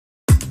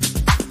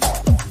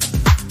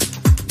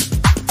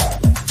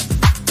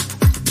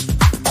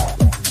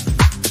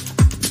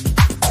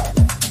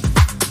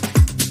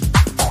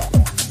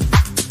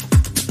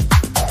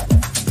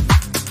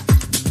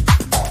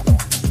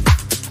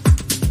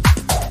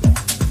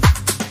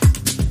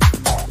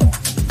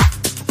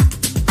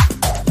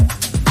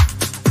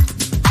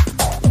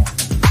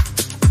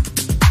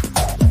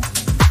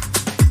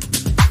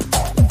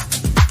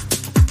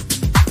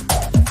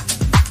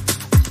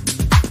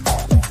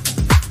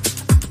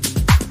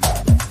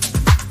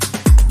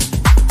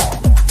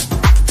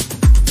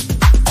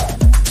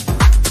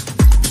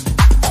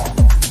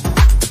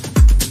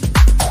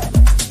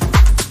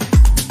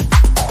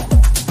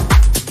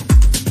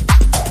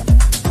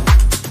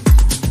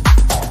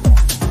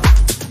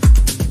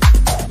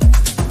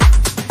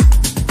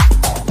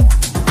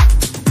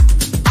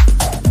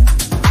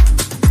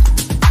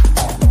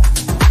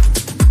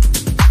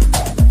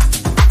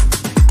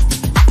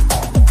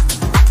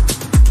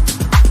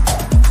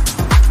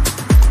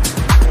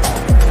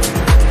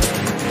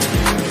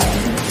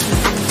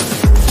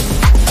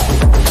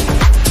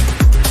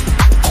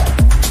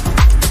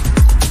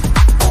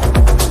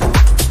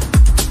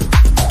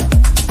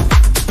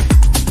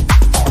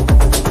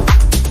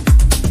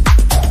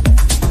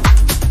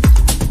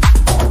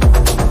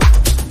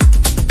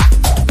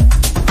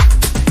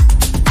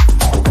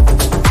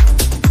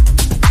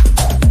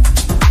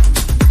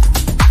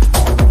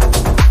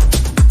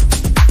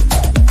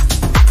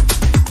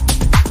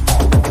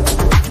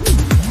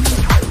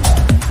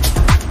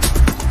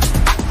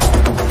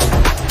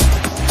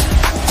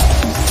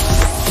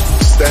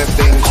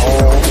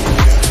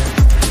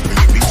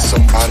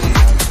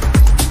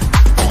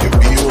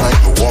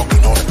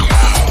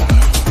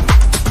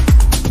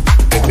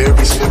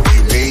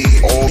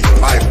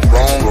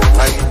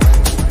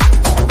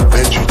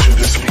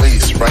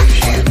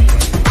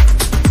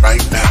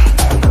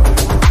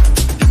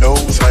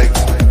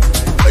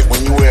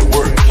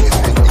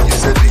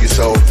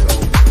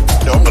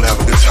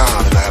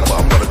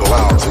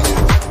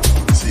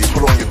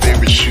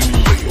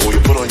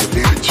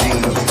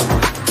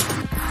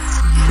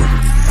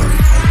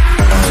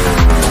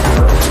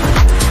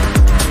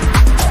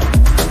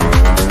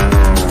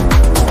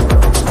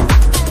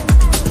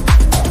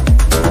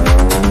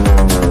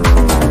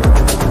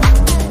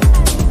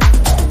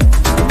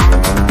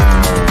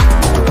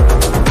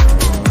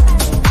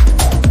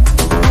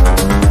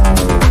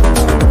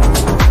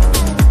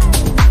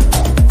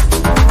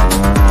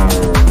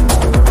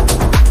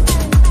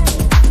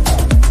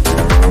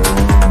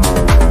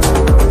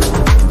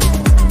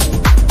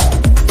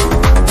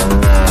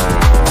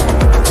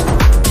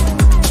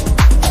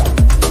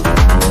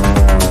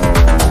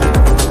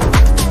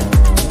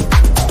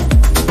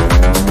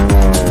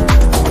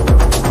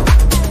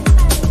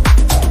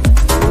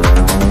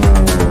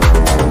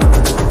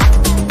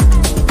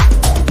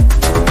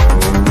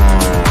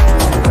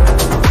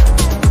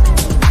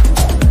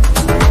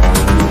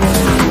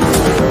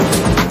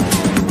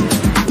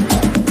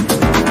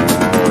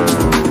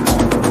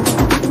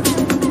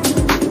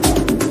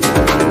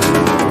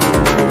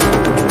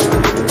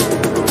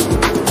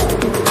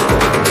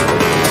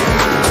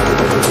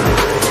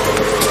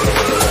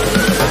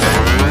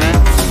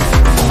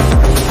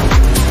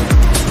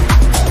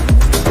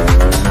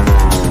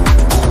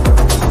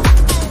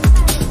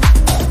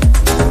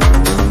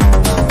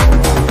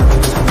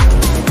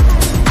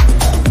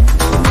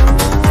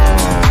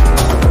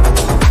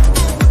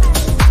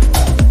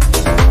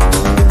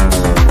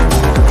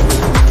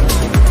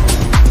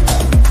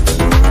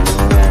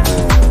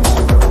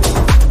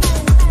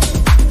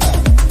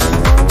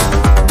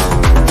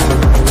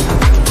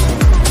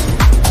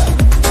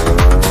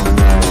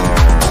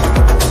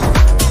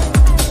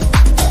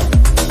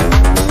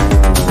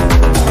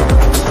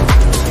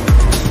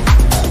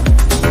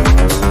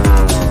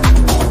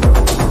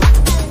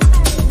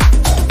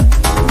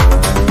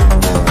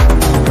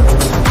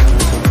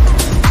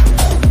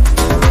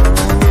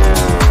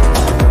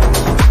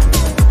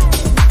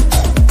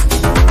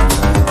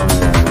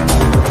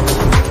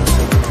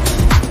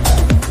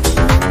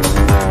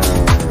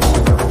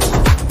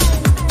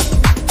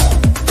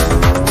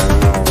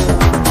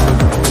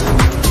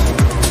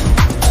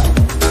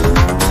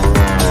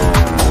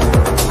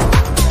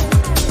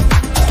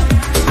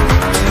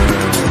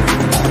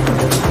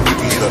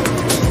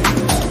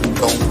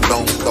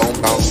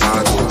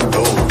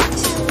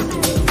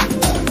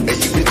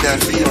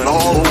feeling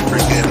all over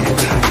again.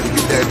 You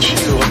get that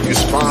chill up your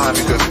spine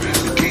because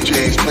the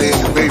DJ's playing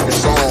your favorite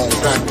song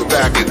back to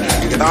back, and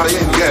you're not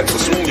in yet, but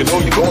soon you know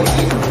you're going to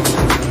get.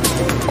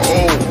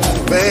 Oh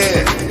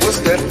man, what's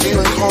that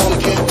feeling called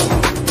again?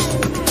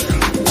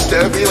 What's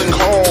that feeling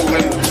called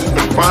when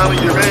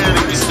finally you're in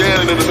and you're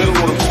standing in the middle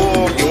of the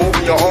floor, you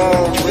open your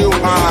arms real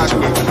wide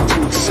to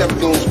accept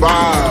those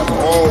vibes,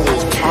 all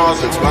those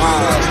positive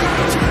vibes,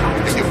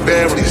 and your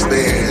family's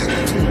there,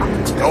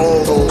 and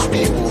all those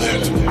people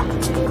that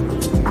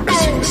are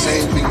seeing the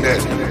same thing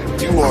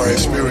that you are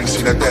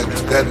experiencing at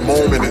that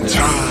moment in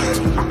time.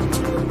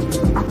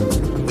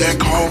 That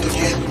called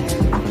again.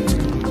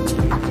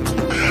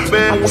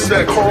 Man, what's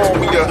that call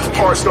when your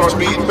heart starts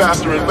beating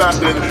faster and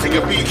faster and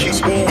your beat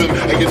keeps moving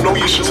and you know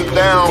you should sit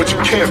down but you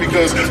can't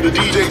because the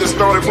DJ just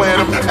started playing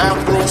them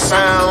Afro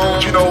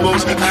sounds, you know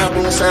those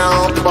Afro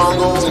sounds, the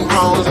bongos and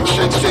pounders and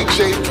shake, shake,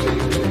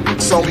 shake.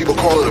 Some people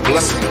call it a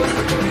blessing.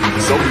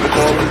 Some people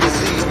call it a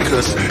disease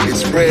because it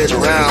spreads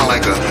around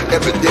like an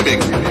epidemic.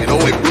 You know,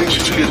 it brings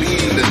you to the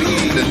lead, the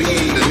lead, the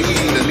lead, the lead.